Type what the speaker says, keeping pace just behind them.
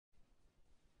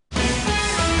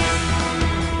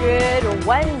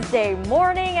Wednesday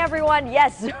morning, everyone.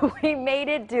 Yes, we made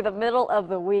it to the middle of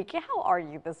the week. How are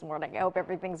you this morning? I hope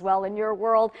everything's well in your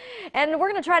world. And we're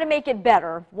going to try to make it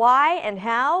better. Why and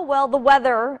how? Well, the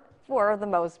weather. For the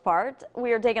most part,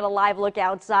 we are taking a live look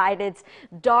outside. It's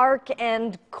dark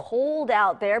and cold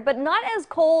out there, but not as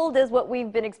cold as what we've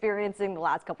been experiencing the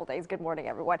last couple days. Good morning,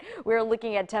 everyone. We're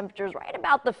looking at temperatures right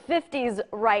about the 50s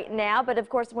right now, but of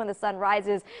course, when the sun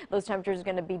rises, those temperatures are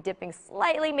going to be dipping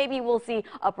slightly. Maybe we'll see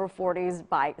upper 40s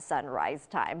by sunrise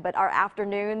time. But our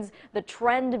afternoons, the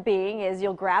trend being is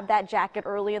you'll grab that jacket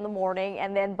early in the morning,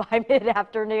 and then by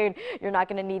mid-afternoon, you're not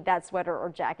going to need that sweater or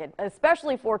jacket.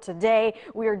 Especially for today,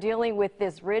 we are dealing with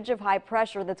this ridge of high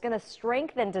pressure that's going to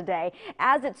strengthen today.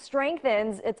 As it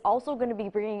strengthens, it's also going to be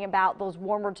bringing about those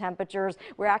warmer temperatures.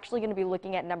 We're actually going to be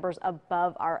looking at numbers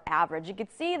above our average. You can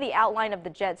see the outline of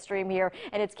the jet stream here,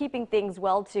 and it's keeping things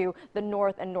well to the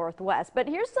north and northwest. But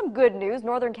here's some good news.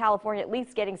 Northern California at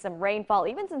least getting some rainfall,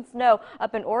 even some snow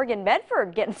up in Oregon.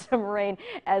 Medford getting some rain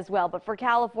as well. But for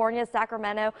California,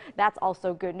 Sacramento, that's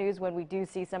also good news when we do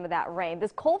see some of that rain.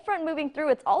 This cold front moving through,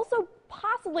 it's also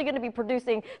possibly going to be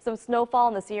producing some snowfall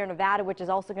in the Sierra Nevada, which is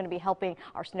also going to be helping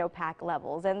our snowpack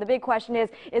levels. And the big question is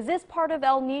this part of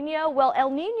El Nino? Well, El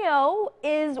Nino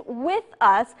is with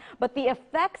us, but the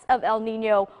effects of El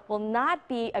Nino will not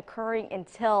be occurring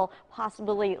until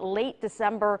possibly late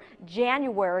December,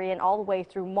 January, and all the way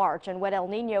through March. And what El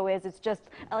Nino is, it's just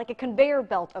like a conveyor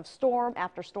belt of storm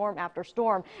after storm after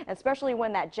storm, especially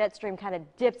when that jet stream kind of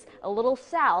dips a little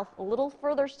south, a little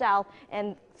further south,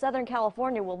 and Southern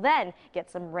California will then get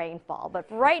some rainfall. But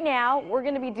for right now, we're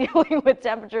going to be dealing with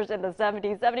temperatures in the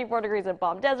 70s, 74 degrees in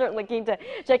Palm Desert, La Quinta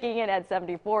checking in at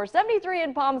 74, 73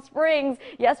 in Palm Springs.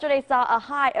 Yesterday saw a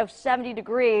high of 70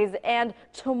 degrees, and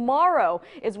tomorrow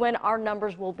is when our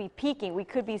numbers will be peaking. We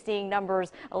could be seeing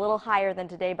numbers a little higher than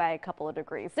today by a couple of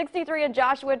degrees. 63 in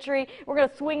Joshua Tree. We're going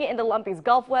to swing it into Lumpy's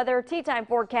Gulf weather. Tea time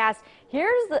forecast.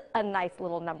 Here's a nice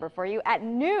little number for you. At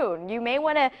noon, you may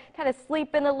want to kind of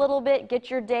sleep in a little bit, get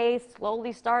your day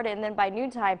slowly started, and then by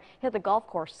noontime hit the golf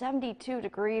course. 72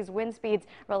 degrees, wind speeds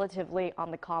relatively on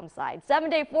the calm side.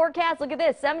 7-day forecast, look at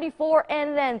this, 74,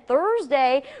 and then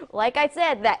Thursday, like I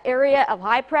said, that area of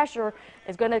high pressure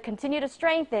is going to continue to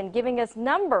strengthen, giving us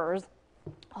numbers,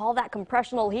 all that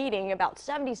compressional heating, about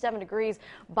 77 degrees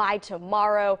by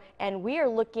tomorrow, and we are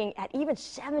looking at even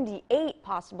 78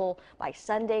 possible by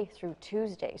Sunday through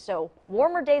Tuesday. So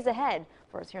warmer days ahead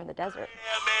for us here in the desert.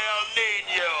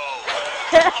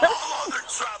 All other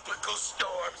tropical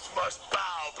storms must bow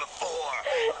before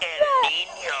El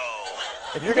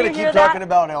Nino. If you're going to keep talking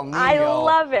about El Nino, I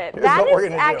love it. That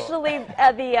is actually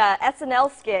the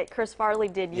SNL skit Chris Farley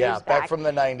did years back from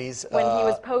the 90s. When he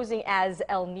was posing as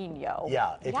El Nino.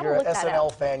 Yeah, if you're an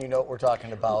SNL fan, you know what we're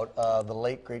talking about. The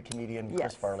late, great comedian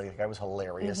Chris Farley. The guy was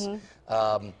hilarious.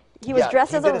 He was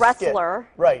dressed as a wrestler.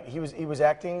 Right. He was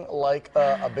acting like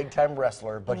a big-time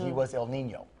wrestler, but he was El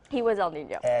Nino. He was El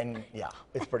Nino. And yeah,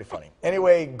 it's pretty funny.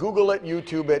 Anyway, Google it,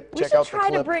 YouTube it, check out the clip. We should try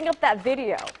to bring up that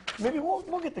video. Maybe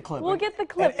we'll get the clip. We'll get the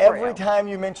clip and every time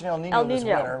you mention El Nino this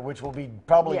Nino. winter, which will be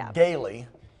probably daily,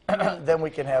 then we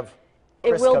can have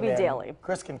Chris It will come be in. daily.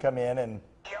 Chris can come in and...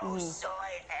 Yo soy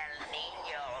El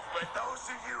Nino. For those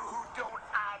of you who don't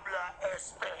habla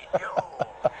español,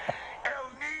 El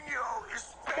Nino is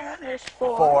Spanish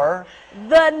for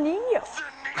the Nino.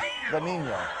 The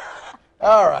Nino.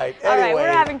 All right. Anyway, all right,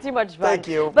 we're having too much fun. Thank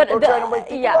you. But we're trying to wake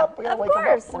people up. Of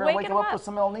course, we're going to wake them up with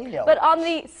some El Nino. But on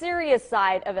the serious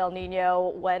side of El Nino,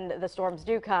 when the storms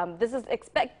do come,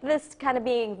 expect this kind of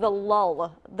being the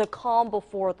lull, the calm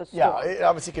before the storm. Yeah, it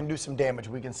obviously can do some damage.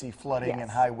 We can see flooding and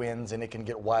high winds, and it can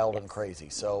get wild and crazy.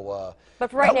 So,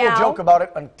 but for right now, we'll joke about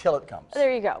it until it comes.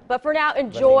 There you go. But for now,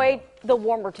 enjoy the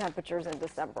warmer temperatures in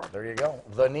December. There you go.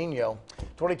 The Nino.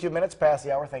 22 minutes past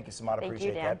the hour. Thank you, Samad.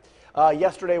 Appreciate Dan. that.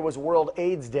 Yesterday was World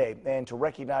AIDS Day, and to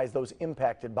recognize those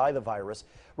impacted by the virus,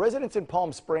 residents in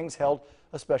Palm Springs held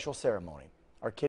a special ceremony.